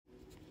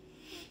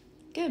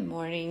Good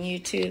morning,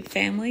 YouTube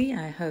family.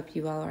 I hope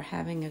you all are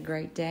having a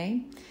great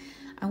day.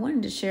 I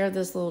wanted to share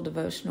this little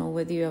devotional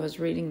with you I was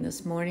reading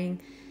this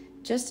morning,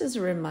 just as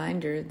a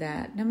reminder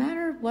that no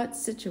matter what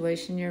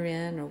situation you're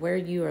in or where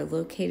you are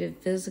located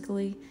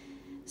physically,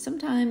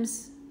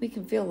 sometimes we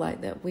can feel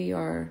like that we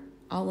are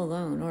all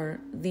alone or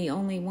the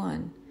only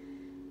one.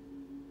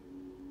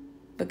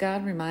 But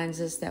God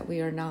reminds us that we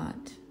are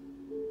not.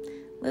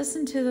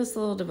 Listen to this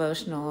little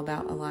devotional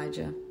about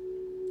Elijah.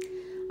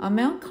 On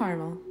Mount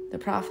Carmel, the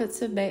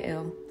prophets of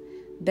Baal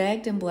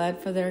begged and bled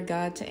for their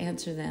God to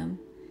answer them.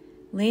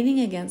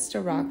 Leaning against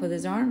a rock with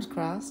his arms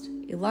crossed,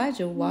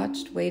 Elijah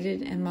watched,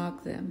 waited, and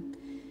mocked them.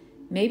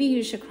 Maybe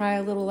you should cry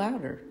a little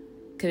louder.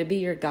 Could it be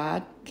your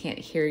God can't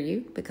hear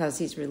you because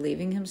he's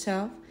relieving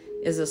himself,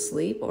 is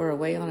asleep, or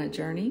away on a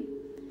journey?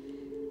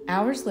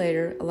 Hours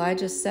later,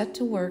 Elijah set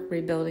to work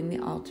rebuilding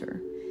the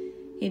altar.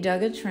 He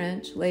dug a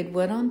trench, laid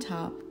wood on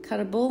top,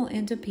 cut a bull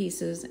into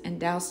pieces, and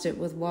doused it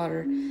with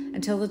water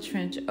until the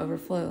trench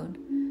overflowed.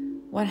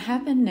 What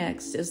happened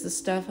next is the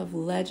stuff of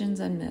legends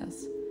and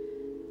myths.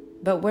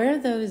 But where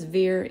those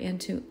veer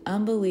into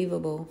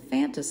unbelievable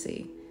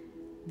fantasy,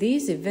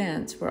 these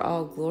events were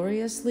all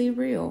gloriously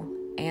real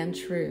and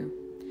true.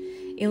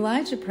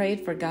 Elijah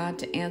prayed for God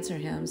to answer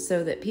him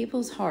so that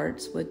people's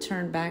hearts would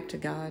turn back to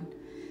God.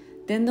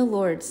 Then the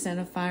Lord sent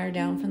a fire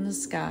down from the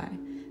sky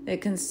that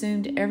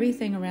consumed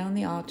everything around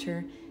the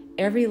altar,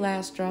 every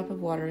last drop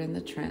of water in the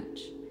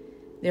trench.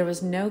 There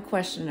was no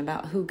question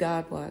about who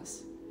God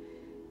was.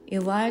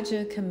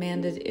 Elijah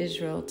commanded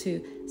Israel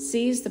to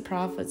seize the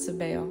prophets of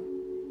Baal,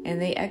 and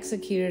they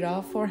executed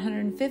all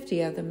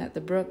 450 of them at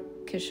the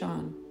brook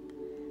Kishon.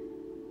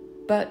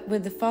 But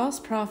with the false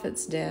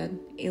prophets dead,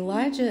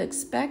 Elijah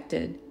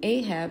expected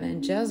Ahab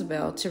and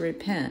Jezebel to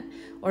repent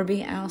or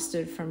be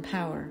ousted from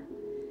power.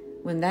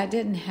 When that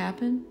didn't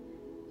happen,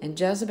 and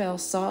Jezebel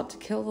sought to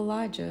kill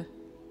Elijah,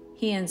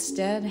 he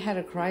instead had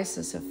a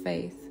crisis of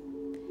faith.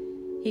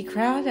 He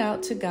cried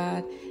out to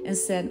God and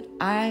said,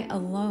 "I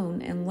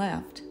alone am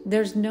left.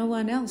 There's no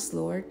one else,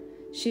 Lord.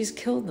 She's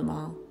killed them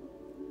all."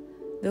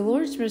 The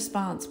Lord's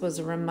response was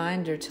a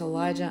reminder to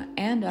Elijah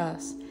and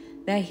us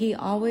that he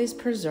always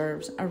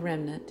preserves a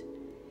remnant.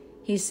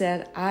 He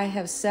said, "I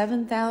have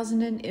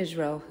 7,000 in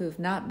Israel who've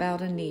not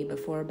bowed a knee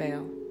before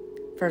Baal."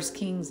 1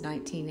 Kings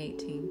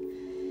 19:18.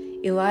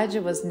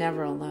 Elijah was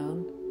never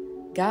alone.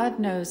 God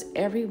knows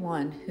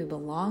everyone who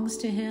belongs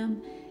to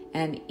him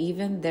and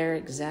even their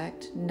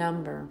exact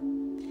number.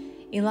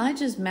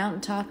 Elijah's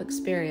mountaintop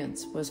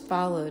experience was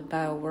followed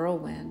by a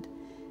whirlwind.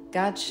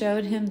 God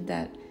showed him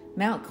that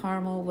Mount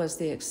Carmel was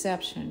the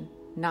exception,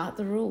 not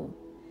the rule.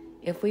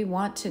 If we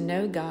want to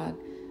know God,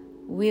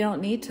 we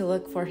don't need to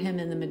look for him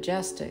in the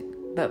majestic,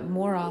 but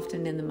more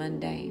often in the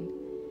mundane.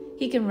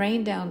 He can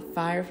rain down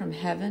fire from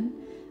heaven,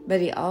 but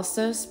he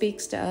also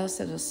speaks to us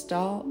in a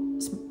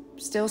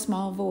still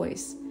small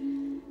voice.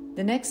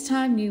 The next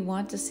time you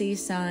want to see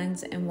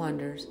signs and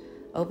wonders,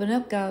 open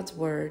up God's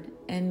Word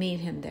and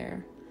meet him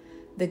there.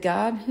 The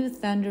God who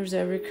thunders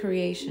over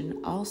creation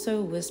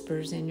also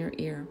whispers in your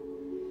ear.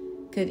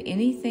 Could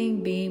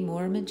anything be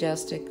more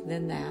majestic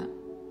than that?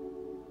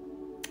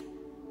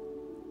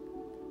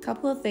 A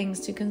couple of things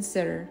to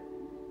consider.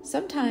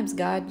 Sometimes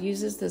God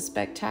uses the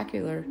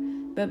spectacular,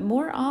 but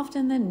more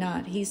often than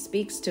not, he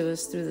speaks to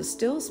us through the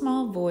still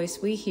small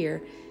voice we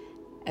hear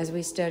as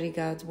we study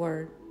God's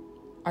Word.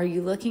 Are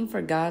you looking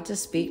for God to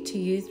speak to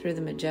you through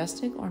the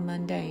majestic or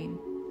mundane?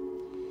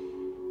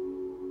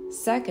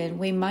 Second,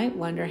 we might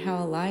wonder how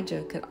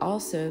Elijah could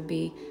also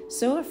be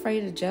so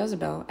afraid of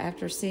Jezebel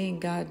after seeing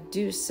God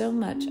do so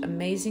much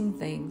amazing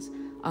things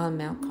on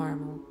Mount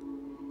Carmel.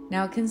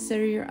 Now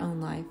consider your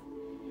own life.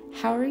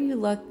 How are you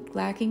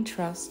lacking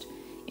trust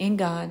in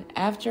God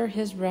after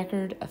his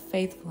record of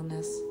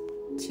faithfulness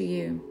to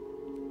you?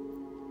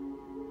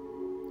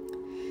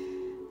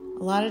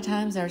 A lot of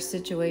times our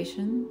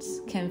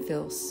situations can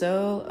feel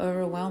so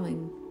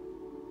overwhelming.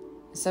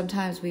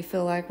 Sometimes we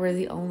feel like we're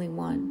the only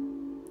one.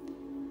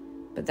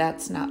 But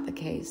that's not the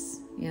case.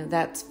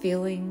 That's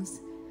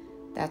feelings.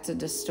 That's a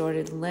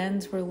distorted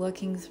lens we're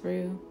looking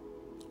through.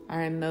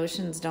 Our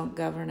emotions don't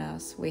govern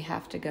us. We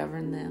have to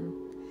govern them.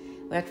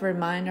 We have to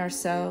remind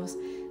ourselves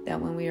that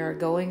when we are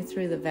going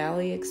through the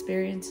valley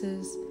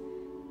experiences,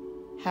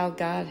 how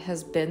God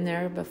has been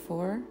there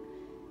before,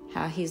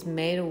 how he's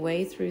made a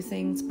way through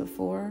things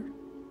before.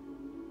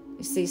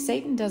 You see,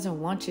 Satan doesn't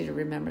want you to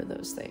remember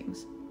those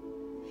things.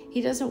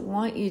 He doesn't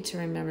want you to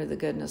remember the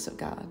goodness of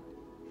God.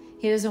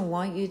 He doesn't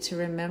want you to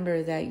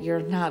remember that you're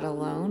not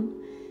alone.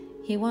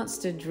 He wants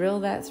to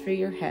drill that through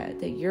your head,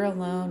 that you're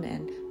alone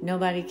and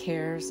nobody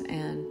cares,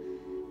 and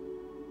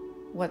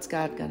what's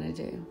God going to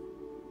do?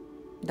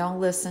 Don't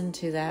listen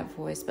to that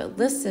voice, but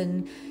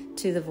listen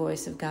to the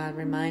voice of God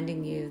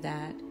reminding you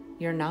that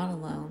you're not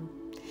alone.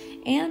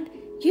 And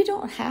you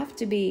don't have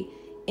to be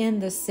in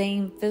the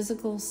same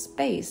physical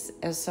space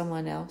as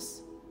someone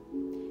else.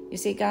 You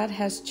see, God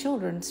has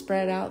children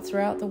spread out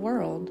throughout the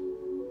world,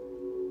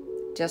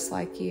 just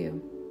like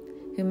you,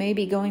 who may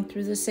be going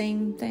through the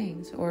same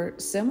things or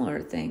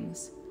similar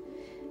things.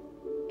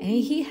 And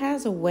He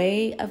has a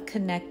way of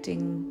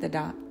connecting the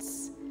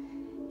dots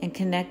and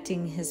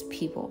connecting His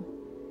people,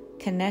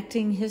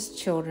 connecting His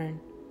children,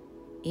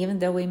 even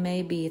though we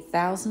may be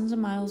thousands of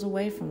miles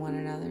away from one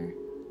another.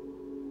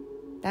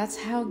 That's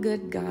how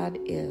good God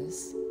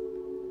is.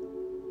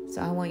 So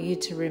I want you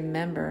to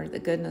remember the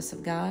goodness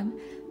of God,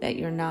 that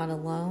you're not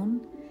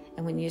alone.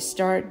 And when you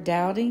start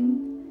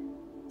doubting,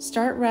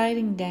 start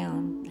writing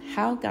down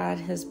how God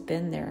has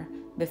been there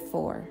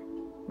before.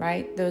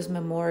 Write those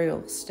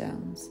memorial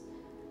stones,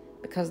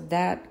 because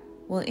that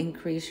will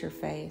increase your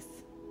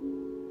faith.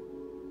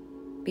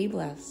 Be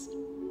blessed.